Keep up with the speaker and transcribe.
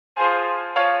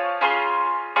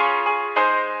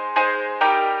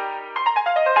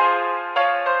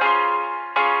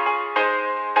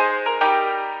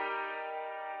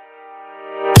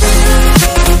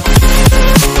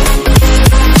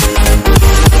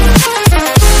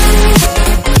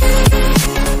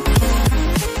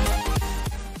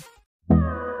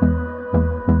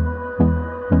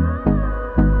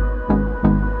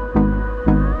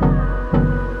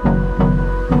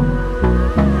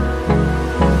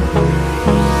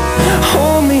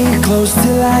close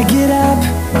till I get up.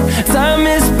 Time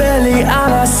is barely on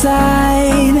our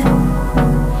side.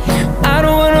 I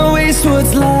don't wanna waste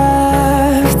what's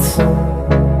left.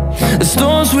 The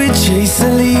storms we chase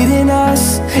are leading us,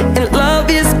 and love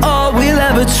is all we'll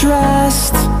ever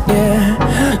trust. Yeah,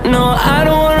 no, I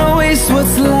don't wanna waste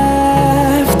what's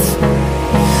left.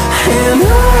 And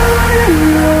on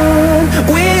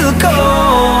we'll go,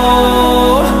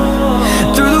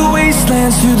 through the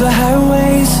wastelands, through the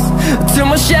highways, till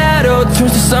my shadow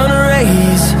turns to sun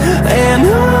rays. And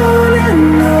on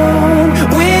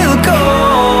we'll go,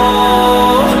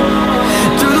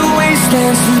 through the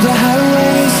wastelands, through the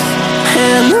highways,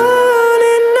 and on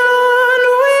we'll go.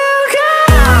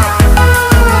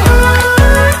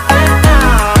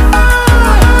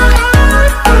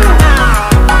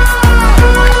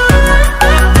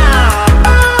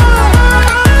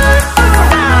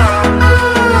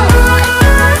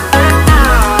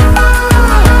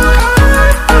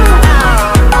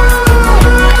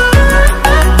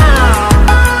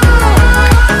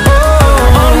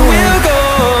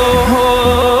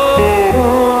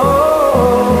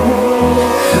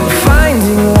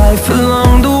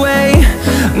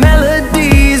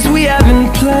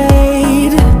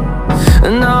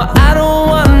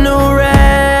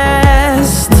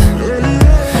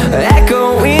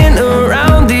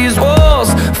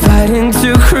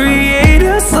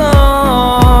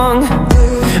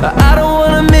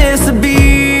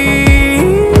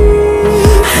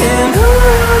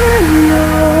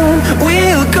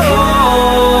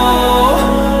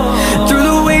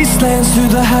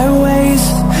 Through the highways,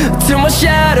 till my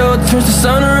shadow turns to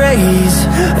sun rays.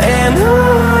 And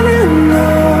on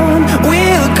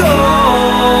we'll go,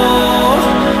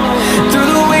 through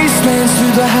the wastelands,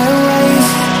 through the highways,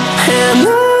 and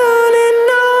on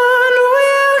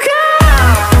we'll go.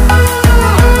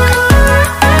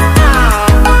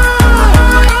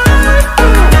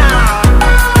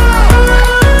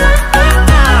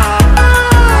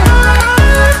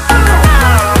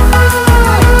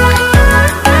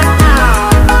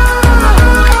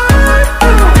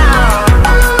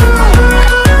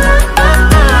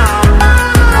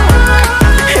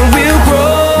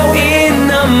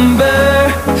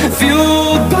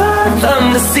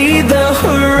 See the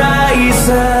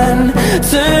horizon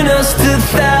turn us to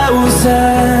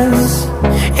thousands,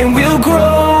 and we'll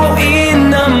grow in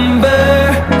number,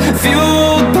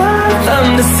 fueled by them.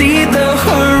 To see the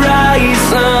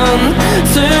horizon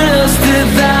turn us to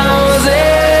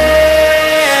thousands,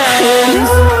 and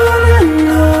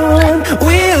on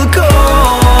we'll go,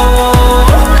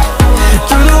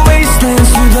 through the wastelands,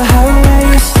 through the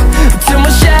highways, till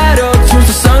my shadow turns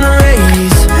to sun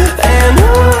rays. And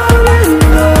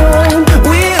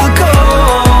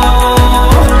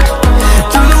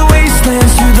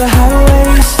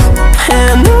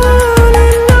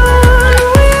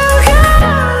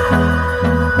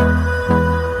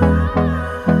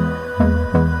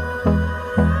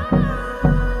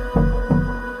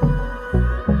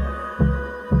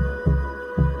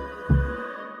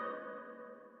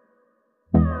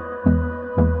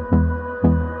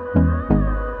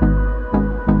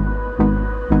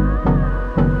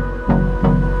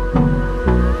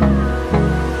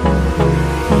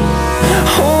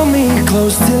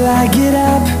close till I get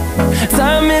up.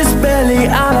 Time is barely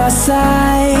on our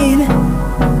side.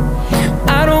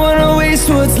 I don't wanna waste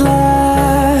what's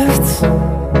left.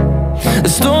 The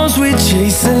storms we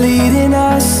chase are leading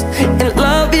us, and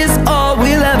love is all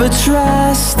we'll ever try.